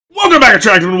Welcome back,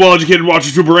 attractive and well-educated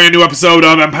watchers, to a brand new episode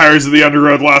of Empires of the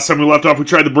Undergrowth. Last time we left off, we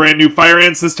tried the brand new Fire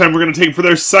Ants. This time we're going to take them for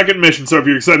their second mission. So if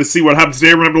you're excited to see what happens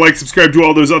today, remember to like, subscribe, do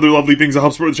all those other lovely things that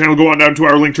help support the channel. Go on down to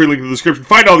our link tree, link in the description.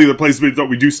 Find all the other places that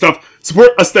we do stuff.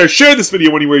 Support us there. Share this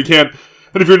video anywhere you can.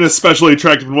 And if you're an especially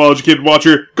attractive and well-educated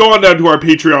watcher, go on down to our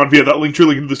Patreon via that link tree,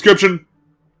 link in the description.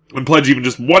 And pledge even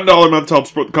just $1 a month to help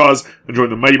support the cause, and join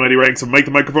the mighty ranks of Mike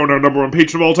the Microphone, our #1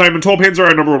 patron of all time, and 12 Hands are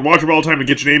our #1 watcher of all time, and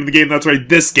get your name in the game. That's right,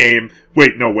 this game.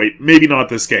 Wait, maybe not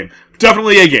this game.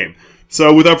 Definitely a game.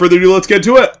 So without further ado, let's get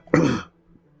to it.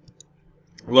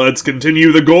 Let's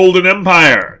continue the Golden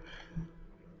Empire.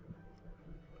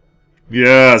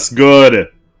 Yes, good.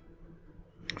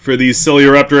 For these silly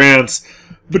raptor ants.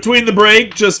 Between the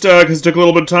break, just because it took a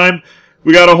little bit of time,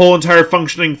 we got a whole entire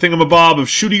functioning thingamabob of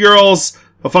shooty girls,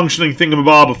 a functioning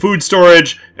thingamabob of food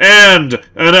storage, and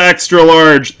an extra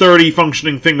large 30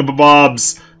 functioning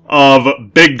thingamabobs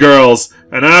of big girls.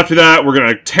 And after that, we're going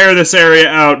to tear this area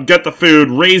out, get the food,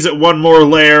 raise it one more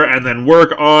layer, and then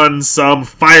work on some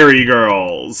fiery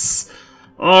girls.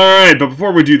 Alright, but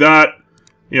before we do that,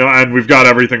 and we've got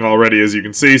everything already, as you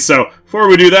can see, so before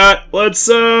we do that, let's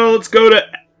go to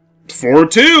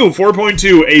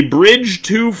 4.2, a bridge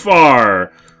too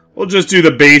far. We'll just do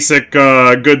the basic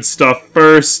good stuff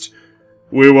first.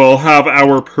 We will have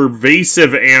our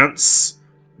pervasive ants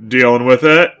dealing with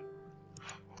it.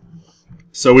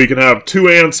 So we can have 2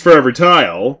 ants for every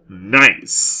tile.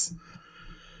 Nice.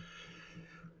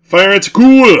 Fire ants are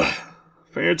cool.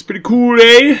 Fire ants are pretty cool,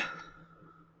 eh?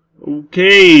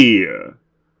 Okay.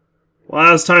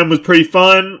 Last time was pretty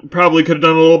fun. Probably could have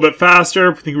done a little bit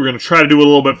faster. I think we're going to try to do it a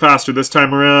little bit faster this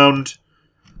time around.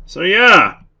 So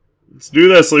yeah. Let's do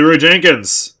this, Leroy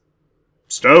Jenkins.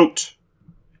 Stoked.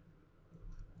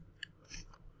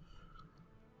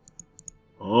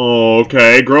 Oh,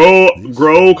 okay.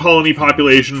 Grow colony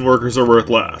population. Workers are worth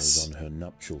less. On her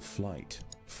nuptial flight,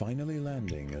 finally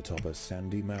landing atop a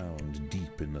sandy mound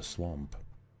deep in the swamp.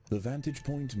 The vantage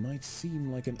point might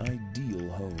seem like an ideal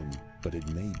home, but it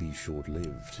may be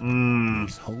short-lived.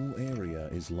 This whole area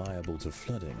is liable to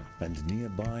flooding, and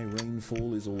nearby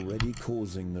rainfall is already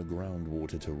causing the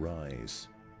groundwater to rise.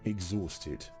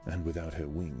 Exhausted and without her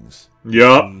wings,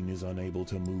 the queen is unable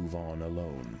to move on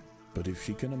alone. But if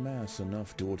she can amass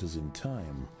enough daughters in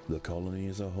time, the colony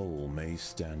as a whole may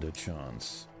stand a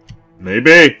chance.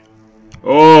 Maybe.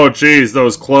 Oh, jeez, that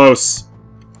was close.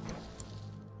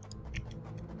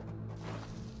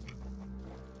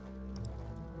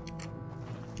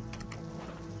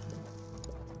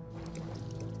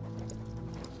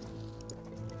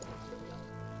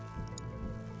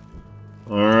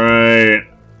 Alright.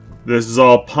 This is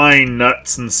all pine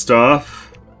nuts and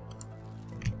stuff.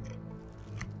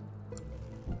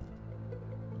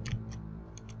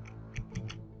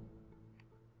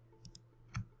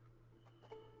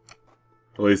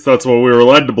 At least that's what we were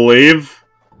led to believe.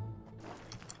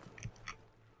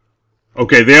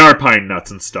 Okay, they are pine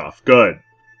nuts and stuff. Good.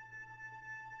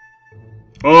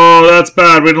 Oh, that's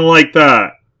bad. We didn't like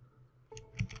that.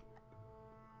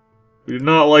 We did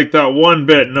not like that one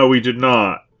bit. No, we did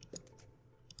not.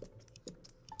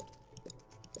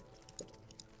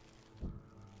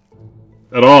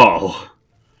 At all.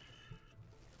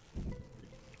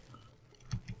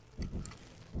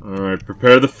 Alright,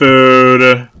 prepare the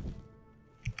food.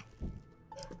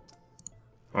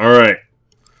 Alright.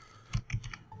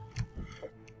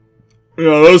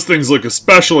 Those things look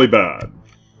especially bad.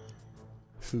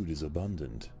 Food is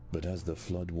abundant, but as the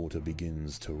floodwater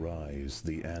begins to rise,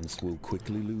 the ants will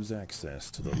quickly lose access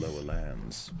to the lower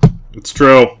lands. It's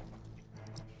true.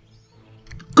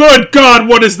 Good God,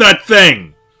 what is that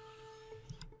thing?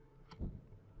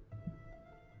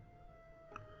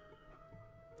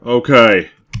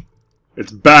 Okay.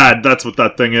 It's bad, that's what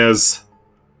that thing is.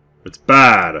 It's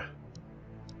bad.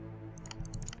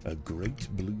 A great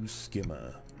blue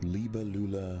skimmer,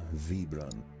 Libellula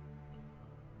vibrans.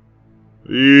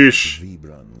 Yeesh.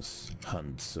 Vibrans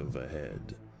hunts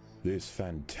overhead. This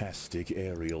fantastic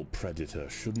aerial predator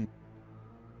shouldn't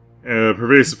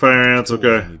Pervasive fire ants,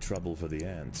 okay. any trouble for the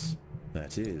ants.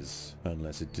 That is,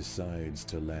 unless it decides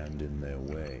to land in their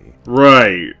way.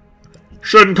 Right.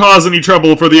 Shouldn't cause any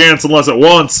trouble for the ants unless it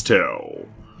wants to.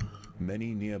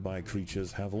 Many nearby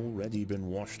creatures have already been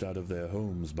washed out of their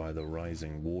homes by the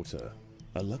rising water.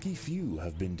 A lucky few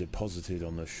have been deposited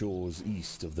on the shores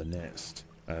east of the nest.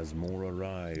 As more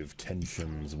arrive,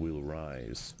 tensions will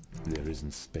rise. There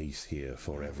isn't space here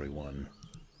for everyone.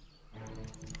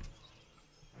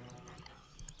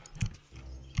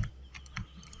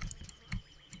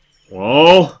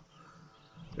 Well,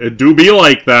 it do be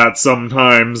like that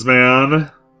sometimes,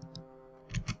 man.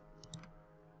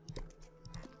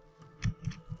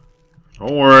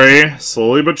 Don't worry.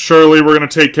 Slowly but surely, we're going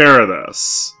to take care of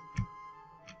this.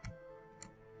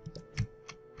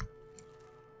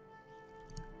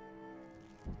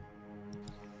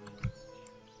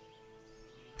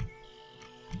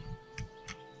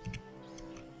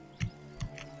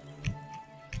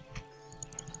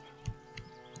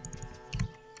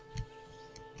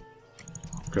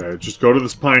 Okay, just go to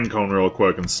this pine cone real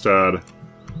quick instead.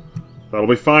 That'll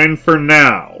be fine for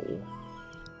now.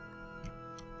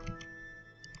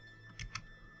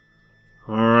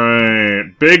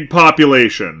 Alright, big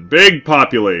population. Big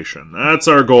population. That's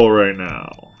our goal right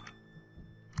now.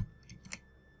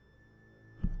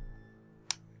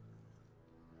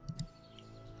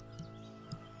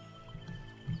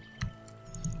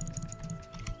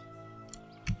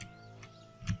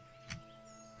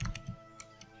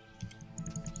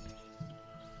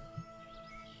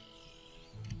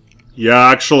 Yeah,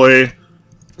 actually,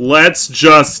 let's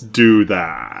just do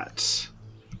that.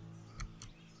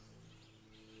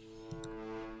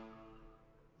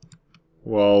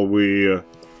 While we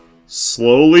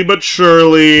slowly but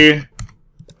surely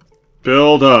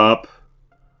build up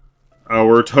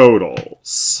our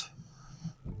totals.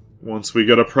 Once we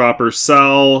get a proper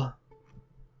cell,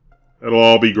 it'll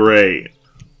all be great.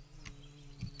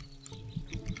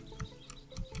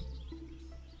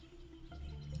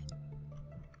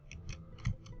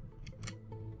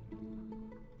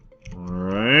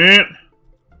 Alright.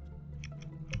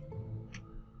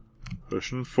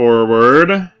 Pushing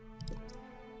forward.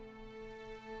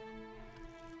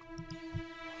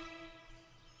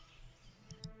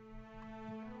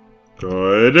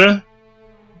 Good.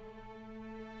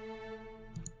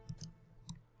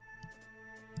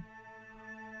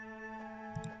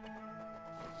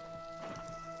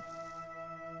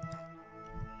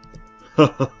 Ha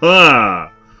ha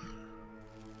ha!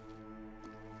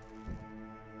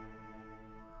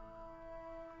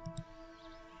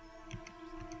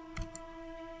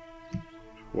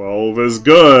 12 is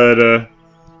good.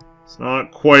 It's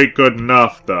not quite good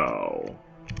enough, though.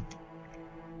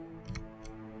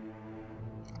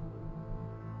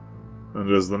 And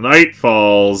as the night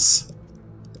falls,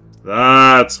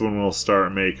 that's when we'll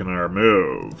start making our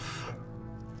move.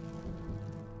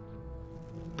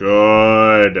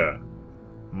 Good.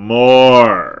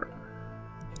 More.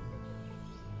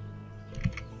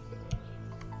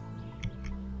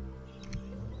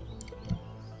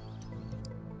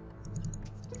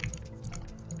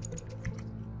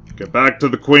 Get back to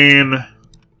the queen.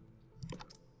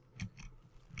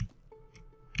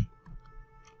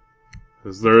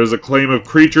 Because there is a claim of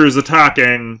creatures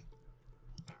attacking.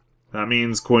 That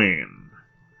means queen.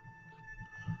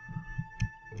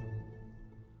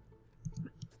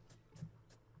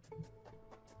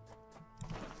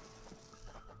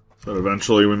 So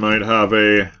eventually we might have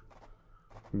a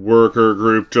worker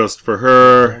group just for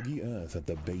her. The earth at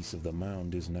the base of the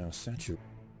mound is now saturated.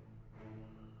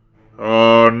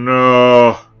 Oh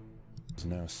no! Is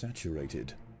now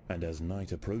saturated, and as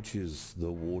night approaches, the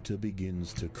water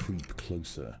begins to creep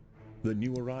closer. The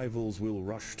new arrivals will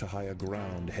rush to higher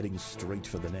ground, heading straight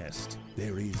for the nest.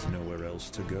 There is nowhere else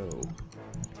to go.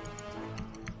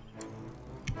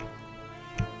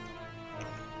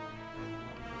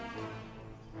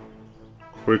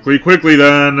 Quickly, quickly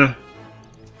then!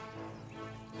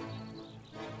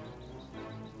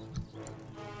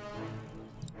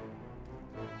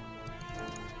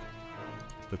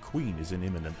 The queen is in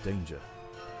imminent danger.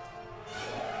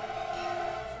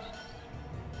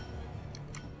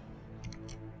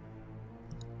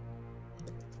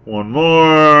 One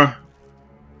more.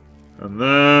 And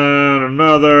then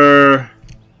another.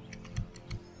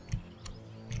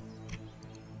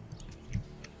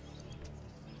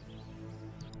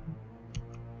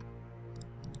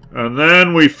 And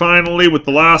then we finally, with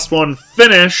the last one,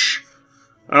 finish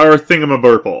our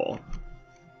thingamaburple.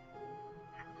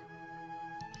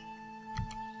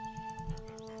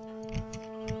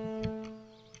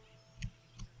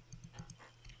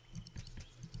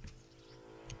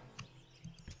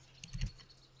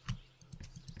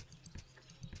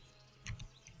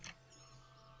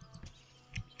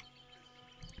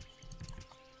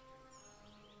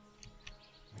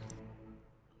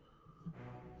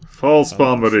 False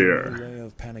bombardier. The array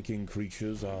of panicking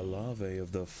creatures are larvae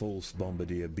of the false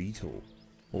bombardier beetle.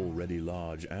 Already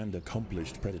large and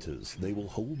accomplished predators, they will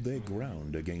hold their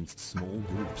ground against small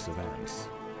groups of ants.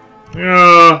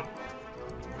 Yeah.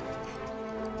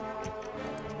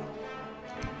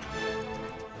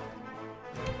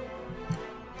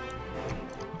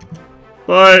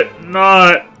 But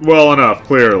not well enough,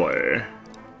 clearly.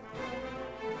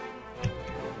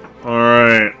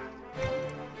 Alright.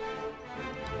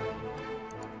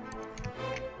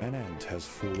 An ant has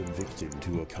fallen victim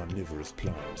to a carnivorous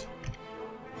plant.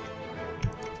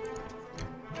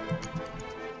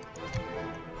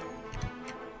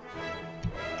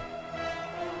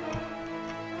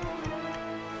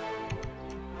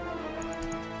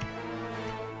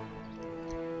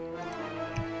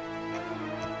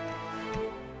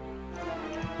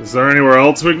 Is there anywhere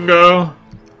else we can go?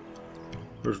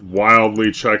 We're just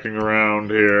wildly checking around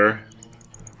here.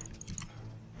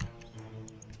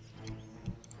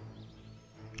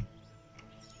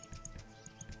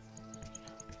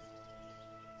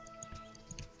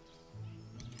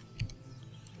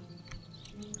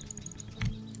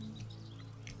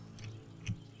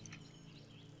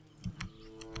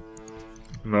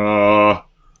 No.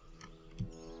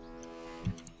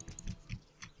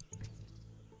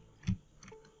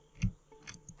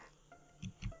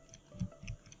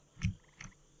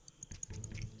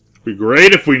 Be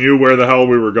great if we knew where the hell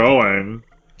we were going.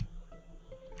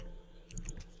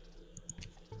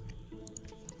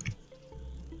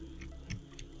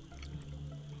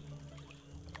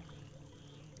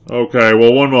 Okay,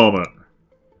 well, one moment.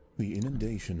 The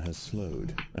inundation has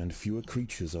slowed, and fewer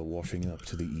creatures are washing up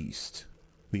to the east.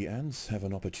 The ants have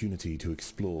an opportunity to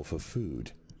explore for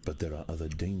food, but there are other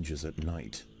dangers at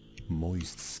night.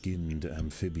 Moist-skinned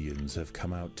amphibians have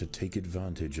come out to take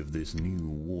advantage of this new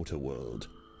water world,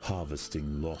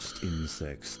 harvesting lost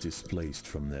insects displaced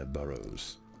from their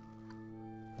burrows.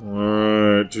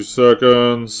 Alright, 2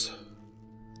 seconds.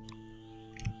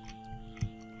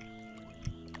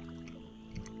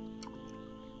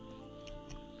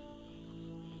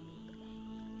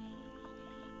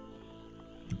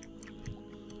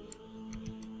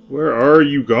 Where are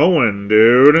you going,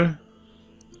 dude?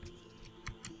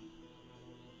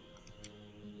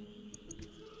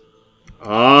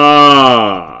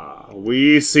 Ah,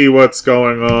 we see what's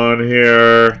going on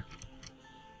here.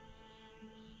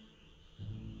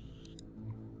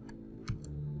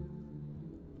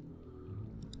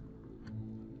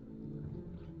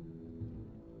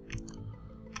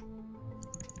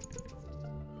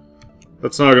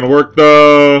 That's not gonna work,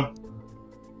 though.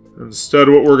 Instead,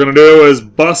 what we're gonna do is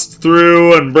bust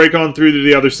through and break on through to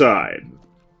the other side.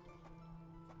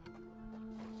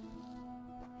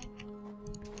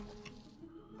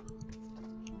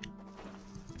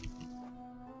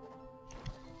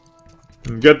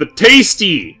 And get the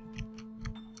tasty!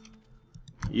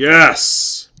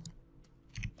 Yes!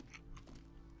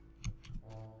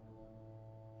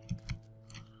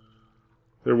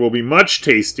 There will be much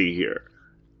tasty here.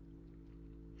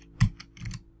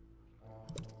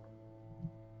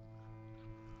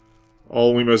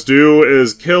 All we must do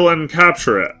is kill and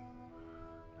capture it.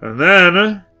 And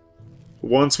then,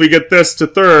 once we get this to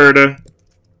 3rd,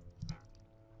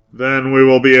 then we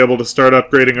will be able to start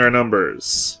upgrading our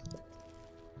numbers.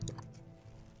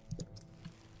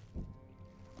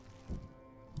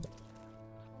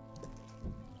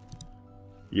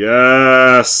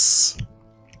 Yes!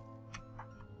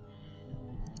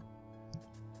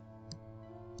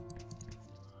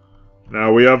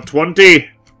 Now we have 20!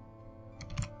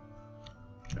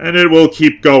 And it will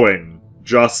keep going,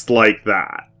 just like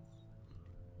that.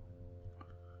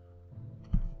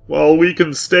 Well, we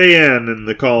can stay in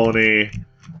the colony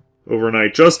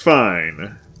overnight just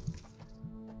fine.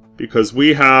 Because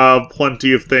we have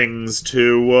plenty of things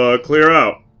to clear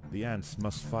out. The ants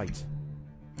must fight.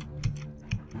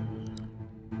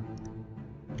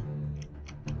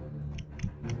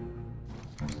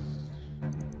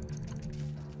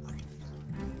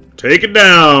 Take it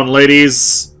down,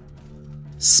 ladies!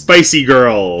 Spicy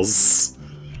girls!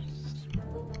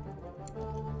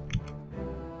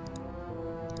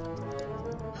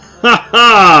 Ha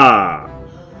ha!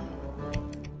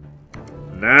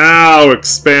 Now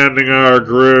expanding our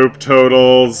group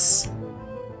totals.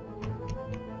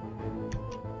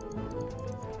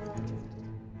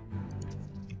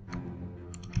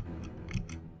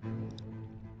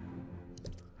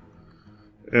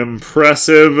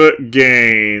 Impressive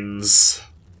gains.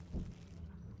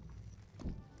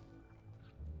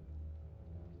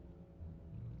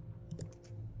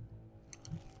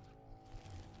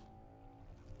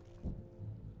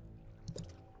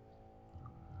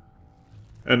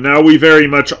 And now we very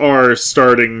much are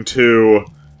starting to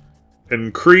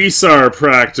increase our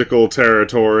practical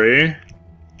territory.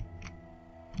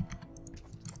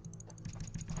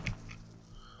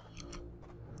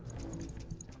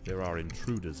 There are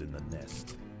intruders in the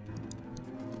nest.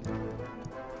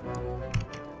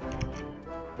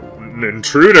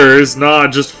 Intruders? Nah,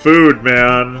 just food,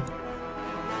 man.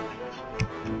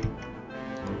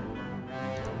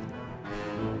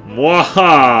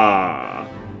 Mwaha!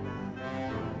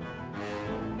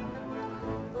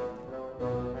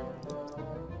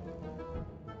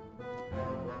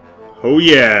 Oh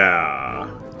yeah!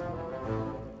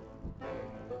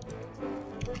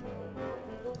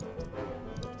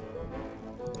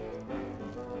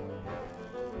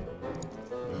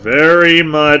 Very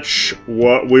much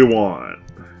what we want.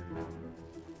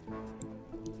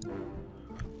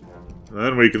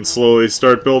 Then we can slowly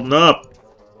start building up.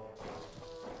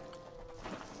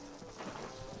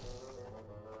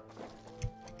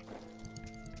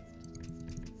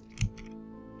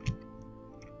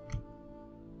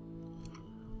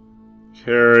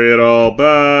 Carry it all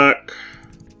back.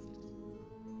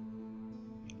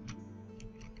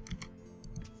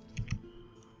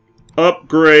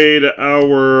 Upgrade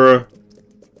our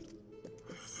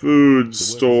food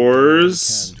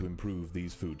stores. To improve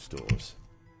these food stores.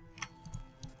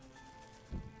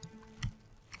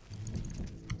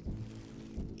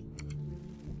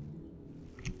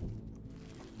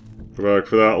 Go back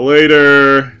for that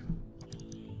later.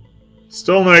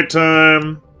 Still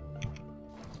nighttime.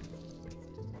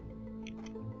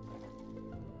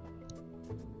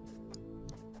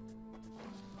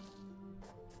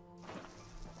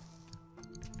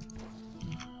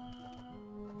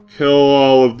 Kill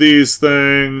all of these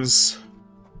things.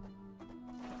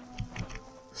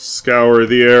 Scour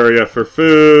the area for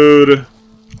food.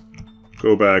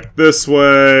 Go back this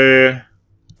way.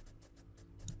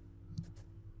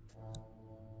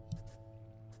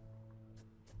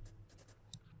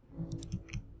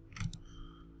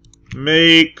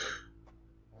 Make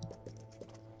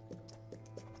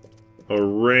a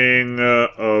ring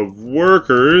of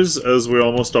workers, as we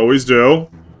almost always do.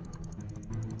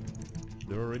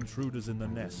 There are intruders in the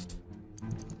nest.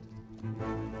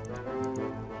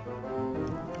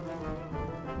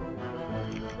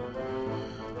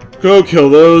 Go kill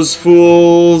those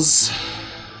fools.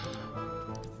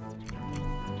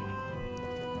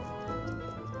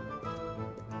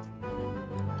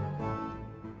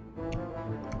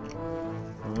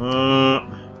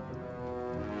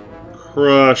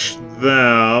 Crush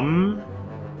them.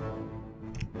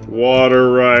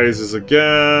 Water rises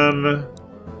again.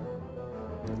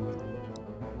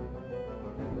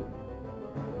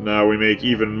 Now we make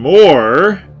even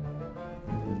more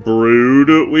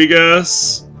brood, we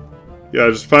guess. Yeah,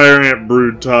 just fire ant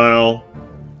brood tile.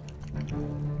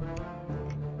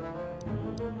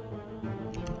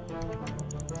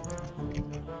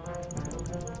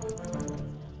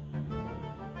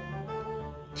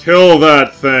 Kill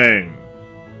that thing.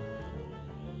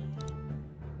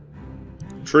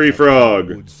 Tree frog.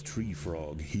 Wood's tree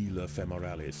frog, Gila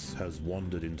femoralis, has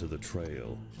wandered into the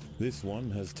trail. This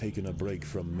one has taken a break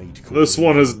from mate calling. This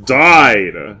one has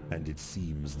died. And it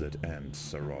seems that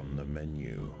ants are on the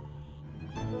menu.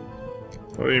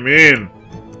 What do you mean?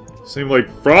 Seemed like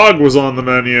frog was on the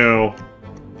menu.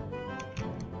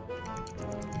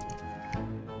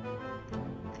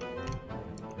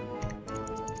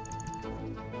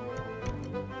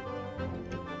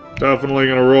 Definitely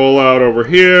gonna roll out over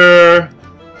here.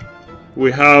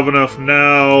 We have enough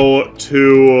now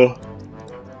to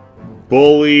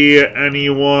bully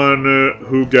anyone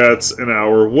who gets in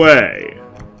our way.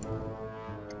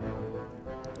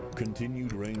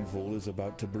 Continued rainfall is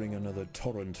about to bring another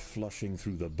torrent flushing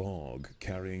through the bog,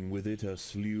 carrying with it a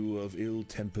slew of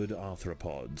ill-tempered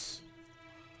arthropods.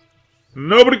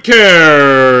 Nobody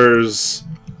cares!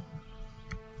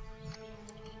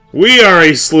 We are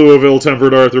a slew of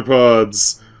ill-tempered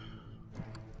arthropods.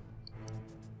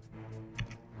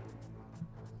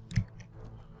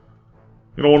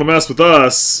 You don't want to mess with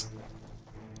us.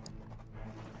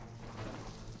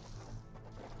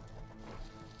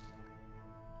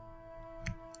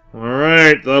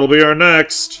 Alright, that'll be our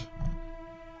next.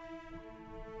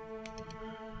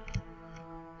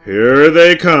 Here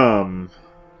they come.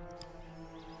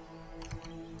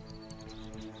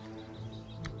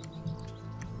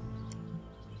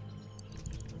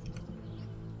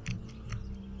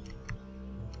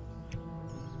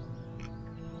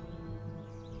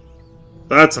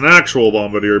 That's an actual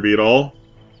bombardier beetle.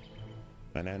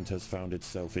 An ant has found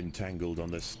itself entangled on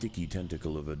the sticky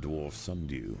tentacle of a dwarf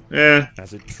sundew.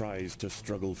 As it tries to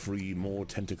struggle free, more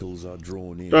tentacles are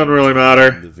drawn in. Doesn't really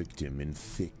matter. The victim in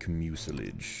thick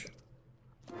mucilage.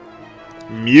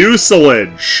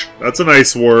 Mucilage! That's a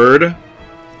nice word.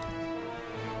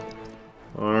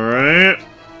 Alright.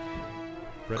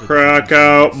 Crack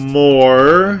out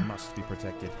more. Must be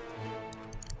protected.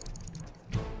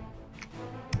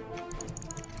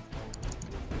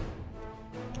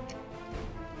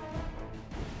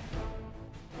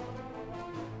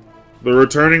 The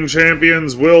returning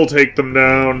champions will take them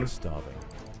down. Starving.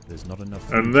 There's not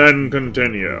enough and then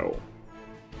continue.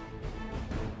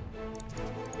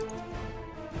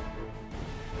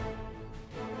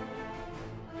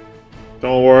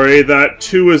 Don't worry, that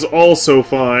 2 is also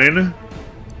fine.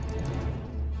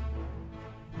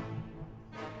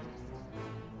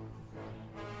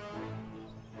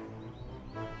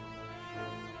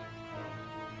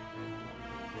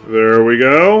 There we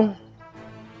go.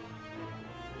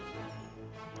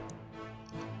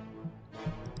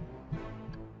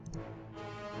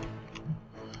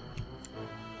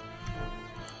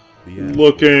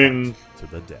 Looking to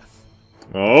the death.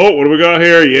 Oh, what do we got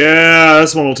here? Yeah,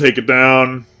 this one will take it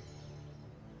down.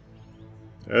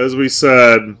 As we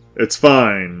said, it's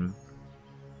fine.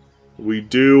 We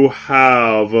do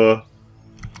have a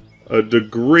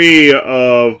degree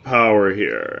of power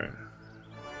here.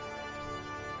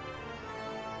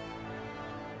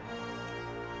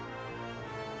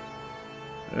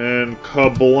 And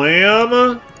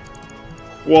kablam!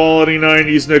 Quality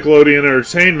 90s Nickelodeon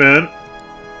Entertainment.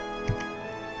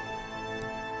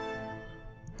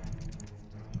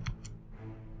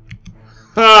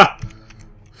 Ha!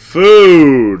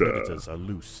 Food! Predators are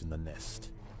loose in the nest.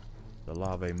 The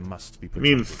larvae must be protected.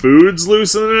 You mean food's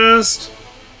loose in the nest?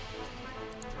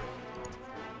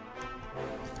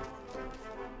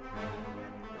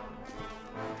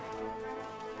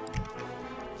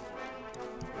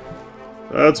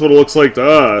 That's what it looks like to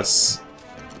us.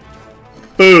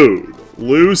 Food.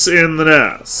 Loose in the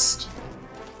nest.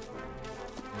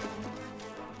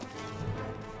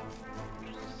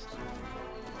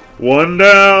 One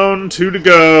down, 2 to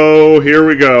go. Here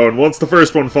we go. And once the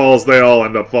first one falls, they all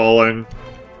end up falling.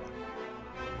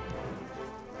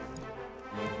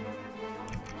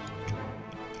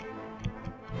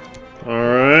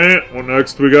 Alright, what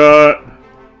next we got?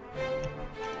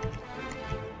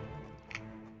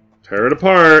 Tear it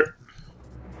apart.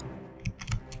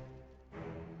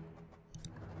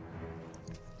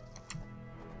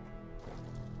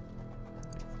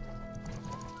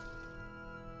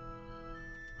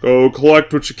 Go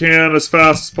collect what you can as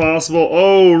fast as possible.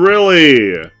 Oh,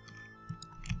 really?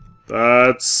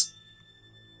 That's...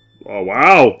 Oh,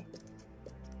 wow.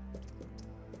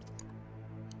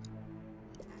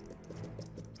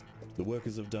 The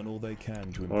workers have done all they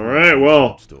can to improve Alright,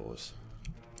 well. stores.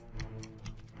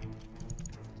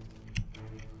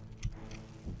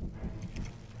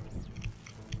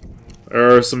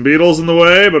 There are some beetles in the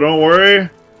way, but don't worry.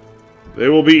 They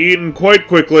will be eaten quite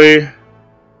quickly.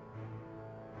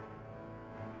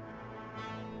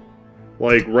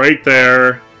 Like, right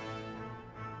there.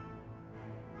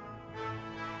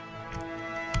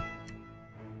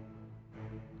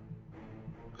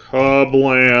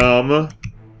 Kablam.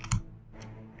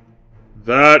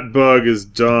 That bug is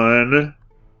done.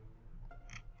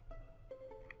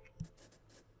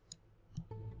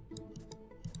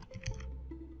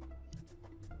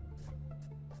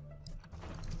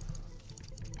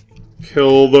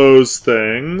 Kill those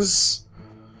things.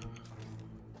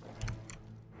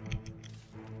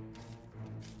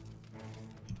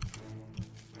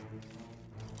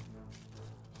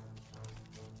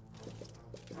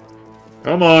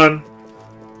 Come on.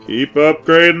 Keep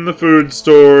upgrading the food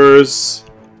stores.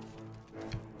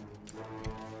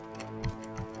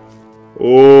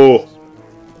 Oh.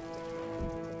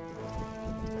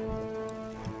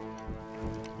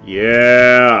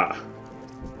 Yeah.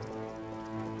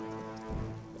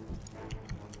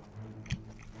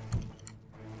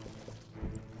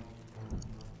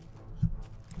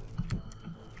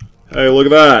 Hey, look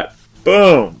at that.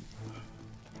 Boom.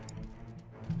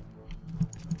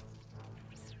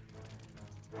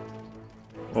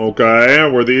 Okay,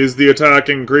 were these the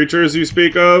attacking creatures you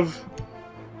speak of?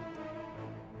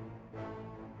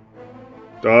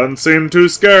 Doesn't seem too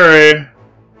scary.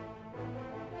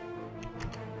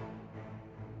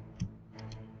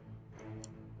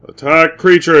 Attack,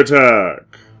 creature attack.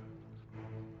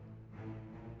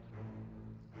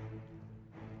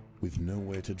 With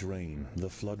nowhere to drain, the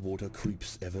floodwater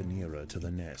creeps ever nearer to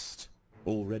the nest.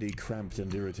 Already cramped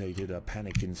and irritated, a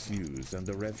panic ensues, and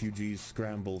the refugees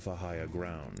scramble for higher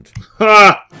ground.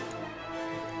 Ha!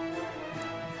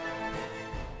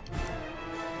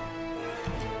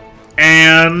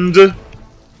 And...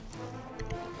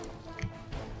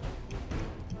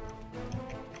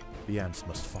 The ants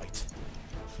must fight.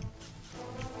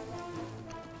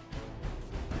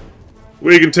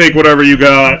 We can take whatever you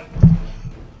got.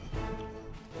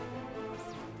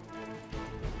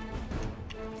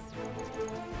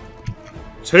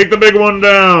 Take the big one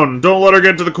down! Don't let her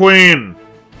get to the queen!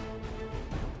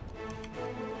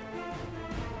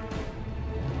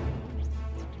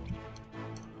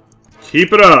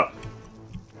 Keep it up!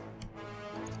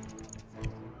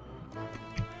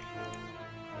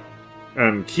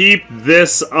 And keep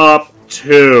this up,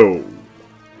 too.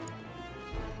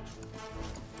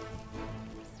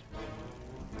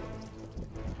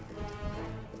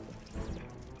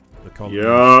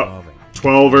 Yeah.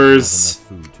 12ers.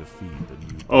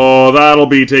 Oh, that'll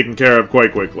be taken care of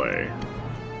quite quickly.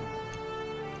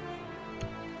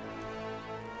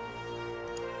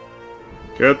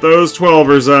 Get those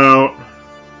 12ers out.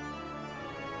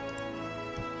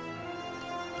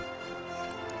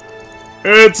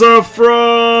 It's a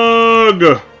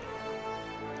frog!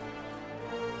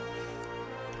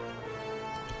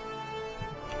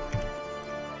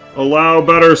 Allow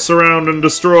better surround and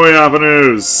destroy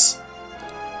avenues.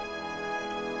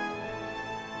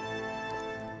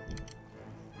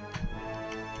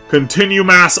 Continue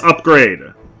mass upgrade.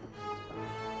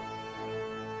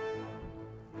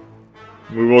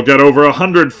 We will get over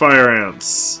 100 fire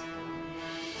ants.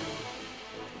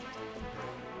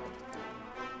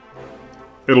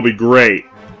 It'll be great.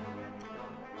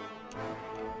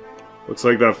 Looks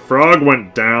like that frog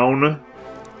went down.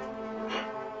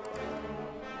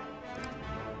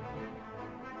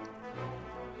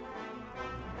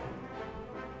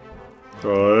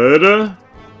 Good.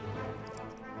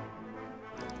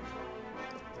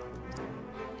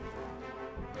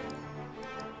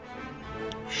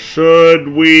 Should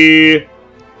we...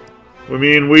 I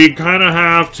mean, we kind of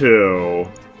have to.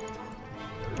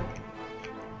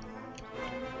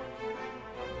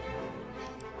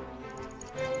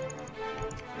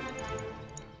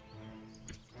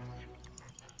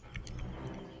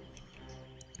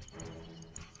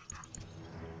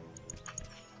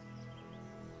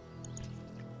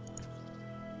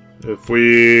 If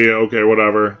we... okay,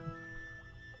 whatever.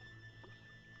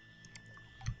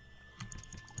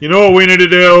 You know what we need to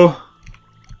do?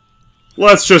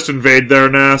 Let's just invade their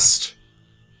nest.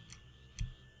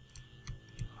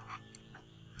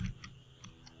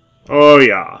 Oh,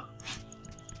 yeah.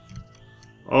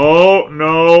 Oh,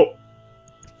 no.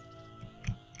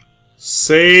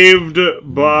 Saved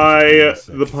by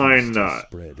the pine nut.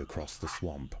 Spread across the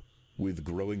swamp. With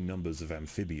growing numbers of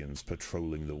amphibians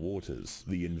patrolling the waters,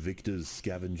 the Invictor's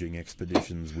scavenging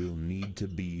expeditions will need to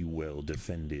be well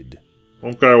defended.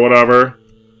 Okay, whatever.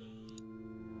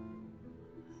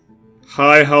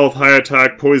 High health, high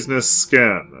attack, poisonous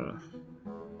skin.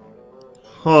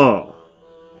 Huh.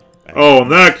 Oh, in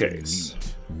that case.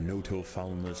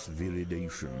 Notophalmus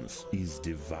viridations is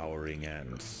devouring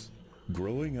ants.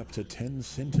 Growing up to 10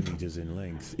 centimeters in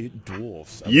length, it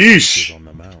dwarfs Yeesh. on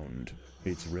the mound.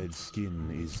 Its red skin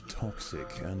is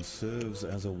toxic and serves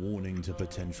as a warning to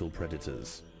potential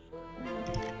predators.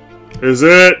 Is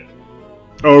it?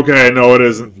 Okay, no it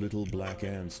isn't. Little black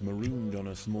ants marooned on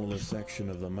a smaller section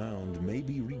of the mound may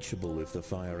be reachable if the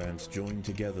fire ants join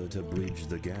together to bridge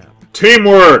the gap.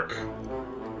 Teamwork!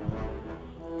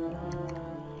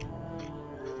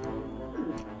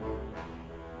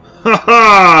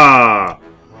 Haha!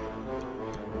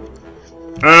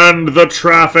 And the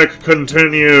traffic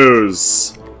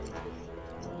continues.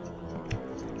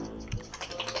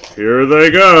 Here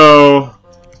they go.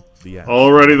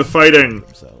 Already the fighting.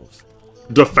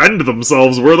 Defend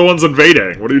themselves? We're the ones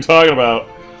invading. What are you talking about?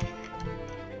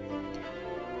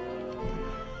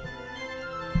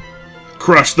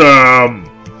 Crush them!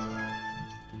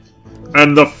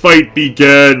 And the fight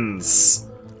begins.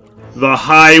 The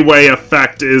highway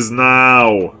effect is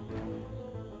now.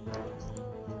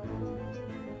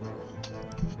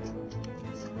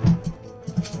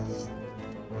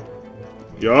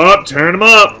 Yup, tearing them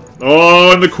up.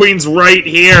 Oh, and the queen's right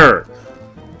here.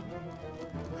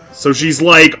 So she's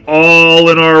like all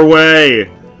in our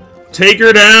way. Take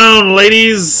her down,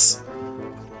 ladies.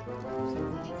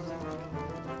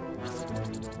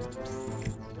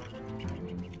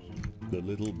 The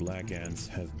little black ants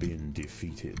have been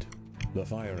defeated. The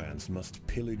fire ants must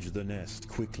pillage the nest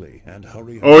quickly and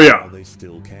hurry home while they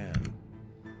still can.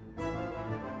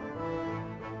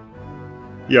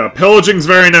 Yeah, pillaging's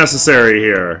very necessary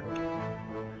here.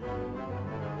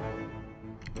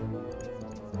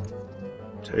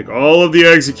 Take all of the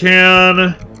eggs you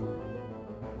can.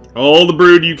 All the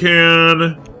brood you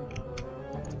can.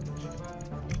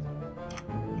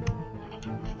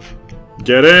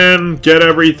 Get in, get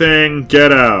everything,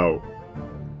 get out.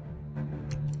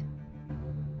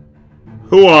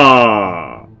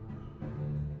 Hooah!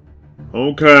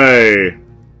 Okay.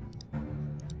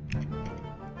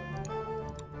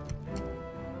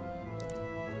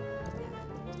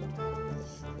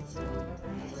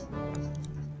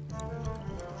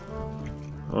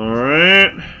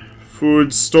 Alright.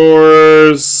 Food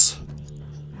stores.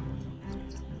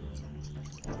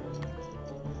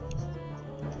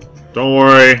 Don't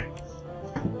worry.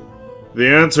 The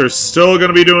ants are still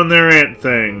gonna be doing their ant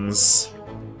things.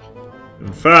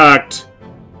 In fact,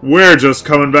 we're just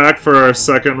coming back for our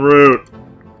second route.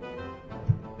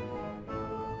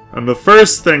 And the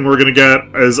first thing we're gonna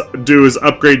do is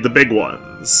upgrade the big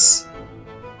ones.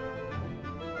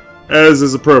 As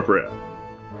is appropriate.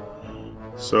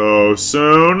 So,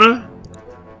 soon.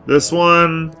 This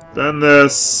one, then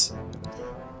this.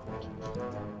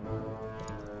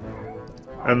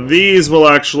 And these will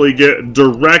actually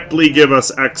directly give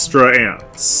us extra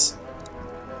ants.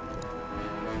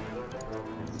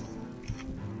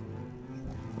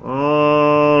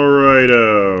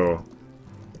 Alrighto.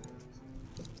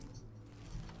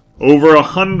 Over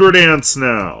 100 ants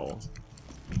now.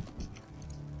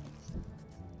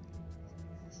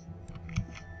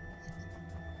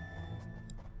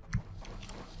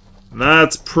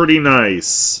 That's pretty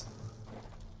nice.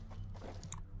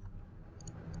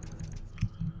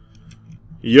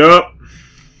 Yup.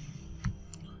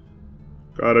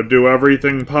 Gotta do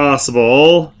everything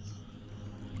possible.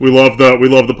 We love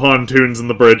the pontoons and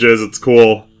the bridges. It's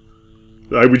cool.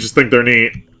 We just think they're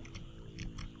neat.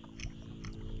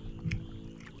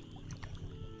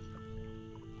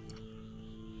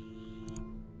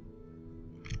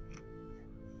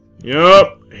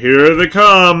 Yup, here they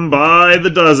come by the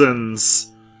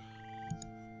dozens.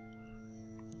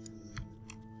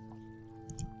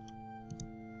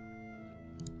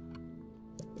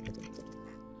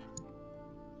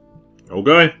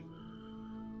 Okay.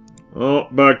 Oh,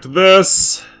 back to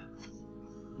this.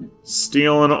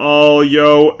 Stealing all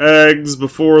yo eggs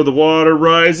before the water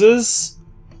rises.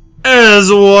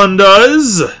 As one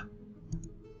does.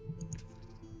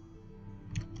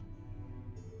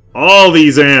 All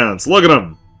these ants, look at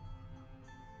them.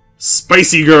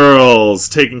 Spicy girls,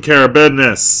 taking care of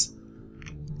business.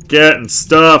 Getting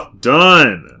stuff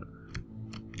done.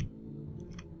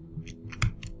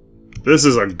 This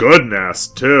is a good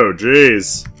nest, too,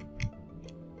 jeez.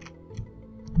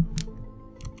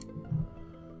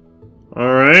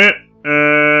 Alright,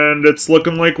 and it's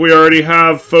looking like we already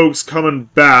have folks coming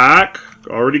back.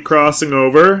 Already crossing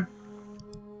over.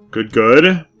 Good,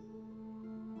 good.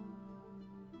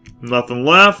 Nothing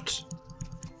left.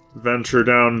 Venture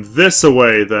down this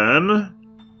way, then.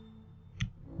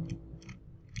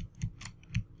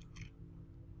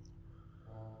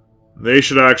 They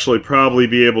should actually probably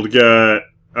be able to get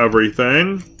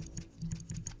everything.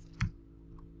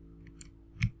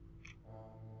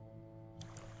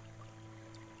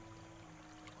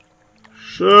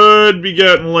 Should be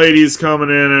getting ladies coming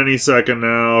in any second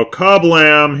now.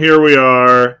 Kablam, here we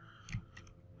are.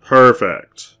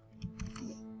 Perfect.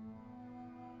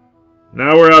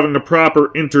 Now we're having a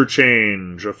proper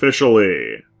interchange,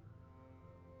 officially.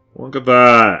 Look at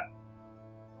that.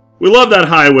 We love that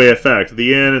highway effect.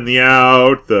 The in and the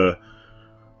out, the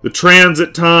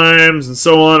transit times, and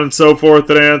so on and so forth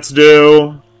that ants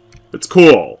do. It's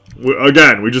cool.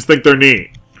 Again, we just think they're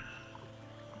neat.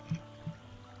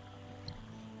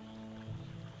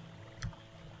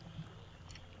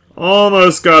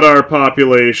 Almost got our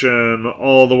population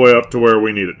all the way up to where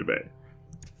we need it to be.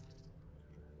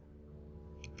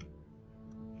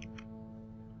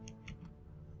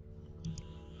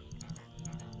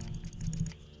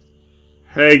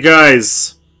 Hey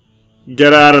guys,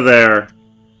 get out of there.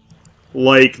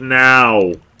 Like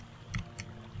now.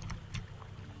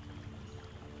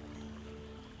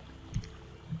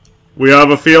 We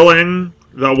have a feeling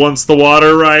that once the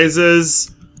water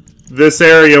rises, this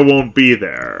area won't be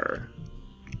there.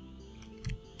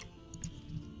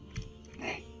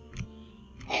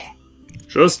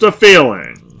 Just a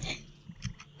feeling.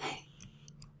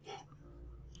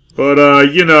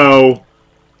 But, you know,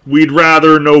 we'd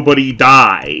rather nobody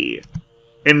die.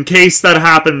 In case that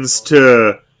happens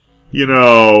to, you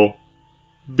know,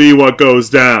 be what goes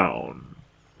down.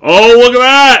 Oh, look at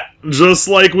that! Just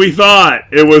like we thought.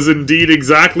 It was indeed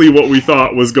exactly what we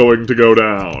thought was going to go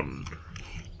down.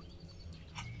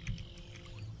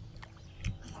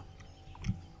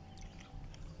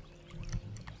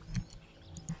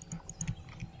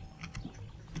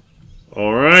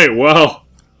 Alright, well,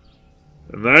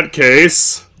 in that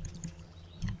case,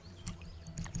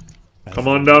 come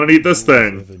on down and eat this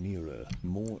thing. Nearer,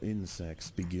 more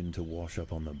insects begin to wash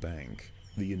up on the bank.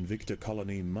 The Invicta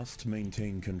colony must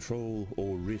maintain control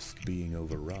or risk being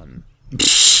overrun.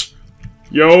 Psh,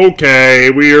 okay,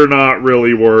 we're not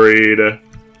really worried.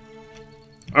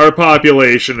 Our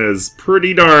population is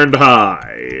pretty darned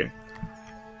high.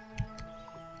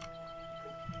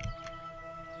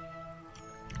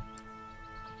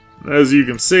 As you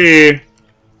can see,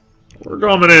 we're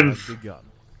coming in.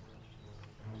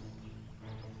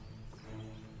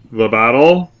 The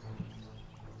battle?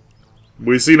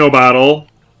 We see no battle.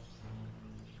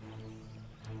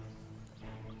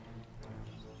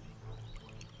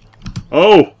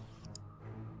 Oh!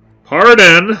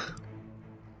 Pardon!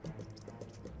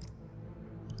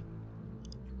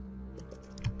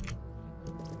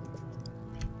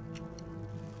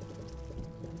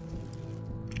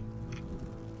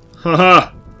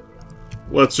 Haha.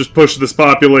 Let's just push this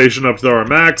population up to our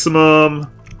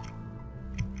maximum.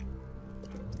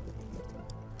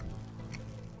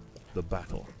 The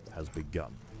battle has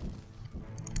begun.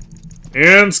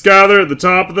 Ants gather at the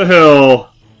top of the hill.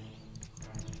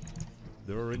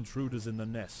 There are intruders in the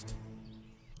nest.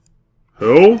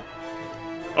 Who?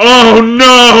 Oh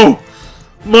no!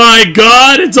 My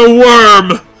god, it's a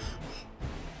worm!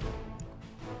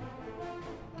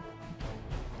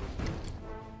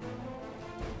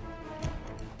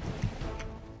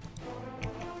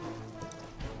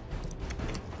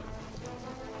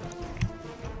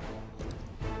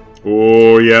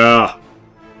 Oh yeah.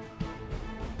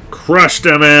 Crush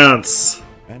them ants!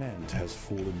 An ant has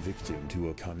fallen victim to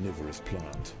a carnivorous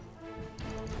plant.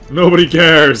 Nobody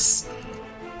cares.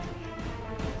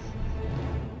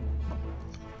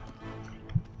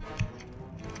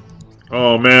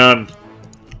 Oh man.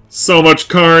 So much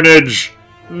carnage.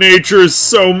 Nature's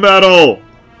so metal.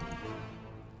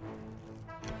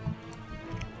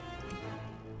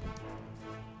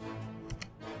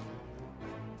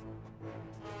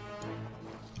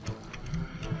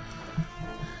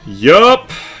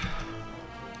 Yup.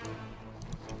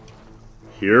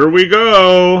 Here we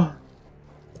go.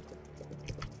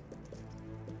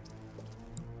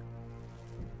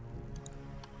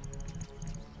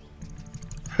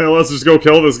 Hey, let's just go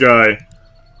kill this guy.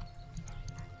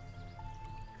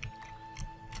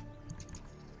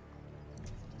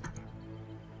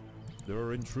 There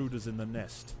are intruders in the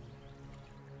nest.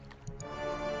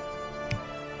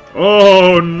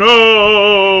 Oh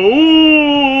no!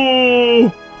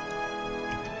 Ooh.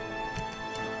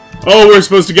 Oh, we're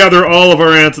supposed to gather all of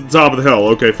our ants at the top of the hill.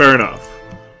 Okay, fair enough.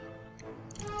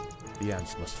 The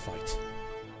ants must fight.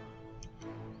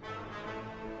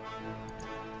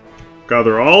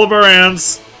 Gather all of our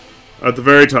ants at the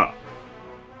very top.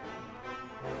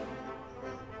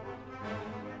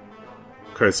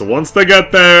 Okay, so once they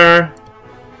get there,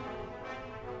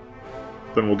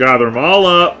 then we'll gather them all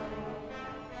up.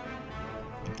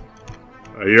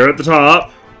 Here at the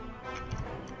top.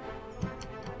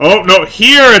 Oh, no,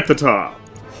 here at the top.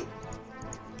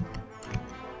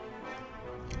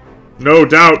 No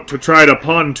doubt to try to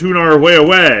pontoon our way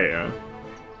away.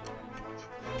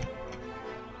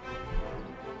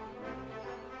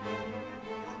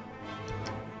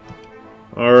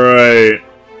 Alright.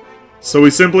 So we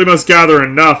simply must gather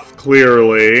enough,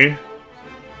 clearly.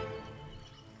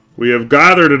 We have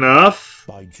gathered enough.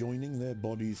 By joining their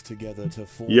bodies together to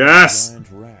form a giant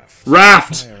raft.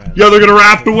 Raft! Yeah, they're gonna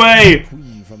raft away!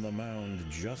 Queen from the mound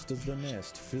just as the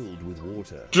nest filled with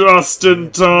water. Just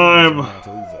in time. Not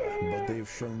over, but they've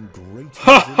shown great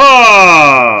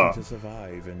Ha-ha! to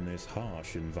survive in this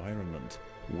harsh environment.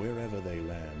 Wherever they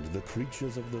land, the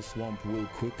creatures of the swamp will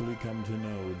quickly come to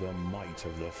know the might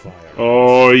of the fire.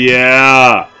 Oh,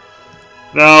 yeah.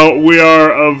 Now, we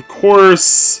are, of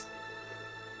course...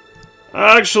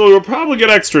 Actually, we'll probably get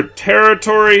extra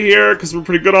territory here, because we're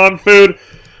pretty good on food.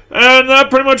 And that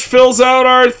pretty much fills out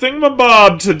our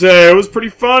thingamabob today. It was pretty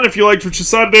fun. If you liked what you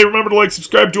saw today, remember to like,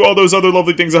 subscribe, do all those other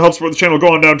lovely things that help support the channel.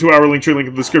 Go on down to our Linktree link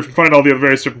in the description. Find all the other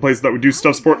various different places that we do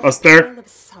stuff. Support us there.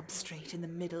 Substrate in the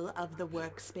middle of the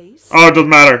workspace. Oh, it doesn't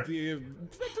matter. The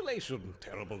ventilation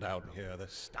terrible down here. The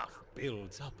stuff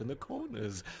builds up in the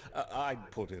corners.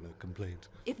 I'd put in a complaint.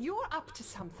 If you're up to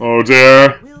something, Oh,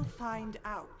 dear. we'll find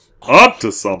out. Up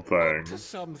to something. To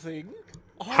something.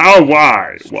 How?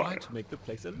 Why? Try What? to make the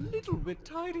place a little bit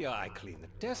tidier. I clean the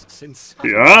desks inside.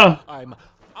 Yeah? I'm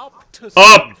up to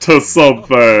Up to Oh,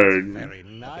 something. very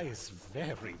nice,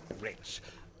 very rich.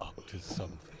 Up to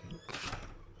something.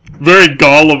 Very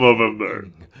Gollum of him there.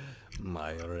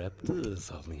 My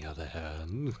raptors, on the other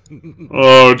hand.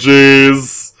 Oh,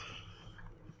 jeez.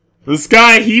 This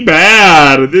guy, he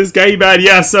bad. This guy, he bad.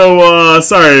 Yeah, so,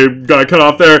 sorry, got cut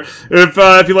off there. If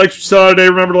you liked what you saw today,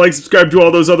 remember to like, subscribe, do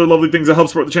all those other lovely things that help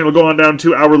support the channel. Go on down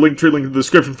to our Linktree link in the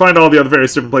description. Find all the other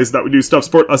various different places that we do stuff.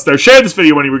 Support us there. Share this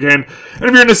video when you can. And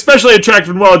if you're an especially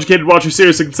attractive and well-educated watcher,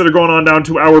 seriously consider going on down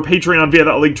to our Patreon via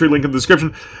that Linktree link in the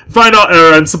description. Find all,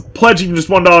 and pledge even just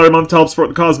 $1 a month to help support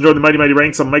the cause and join the mighty, mighty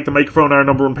ranks. I'm Mike the Microphone, our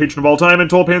 #1 patron of all time, and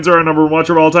Toll Panzer, our #1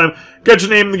 watcher of all time. Get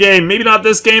your name in the game. Maybe not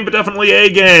this game, but definitely a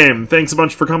game. Thanks a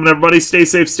bunch for coming, everybody. Stay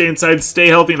safe, stay inside, stay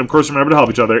healthy, and of course, remember to help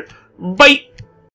each other. Bye!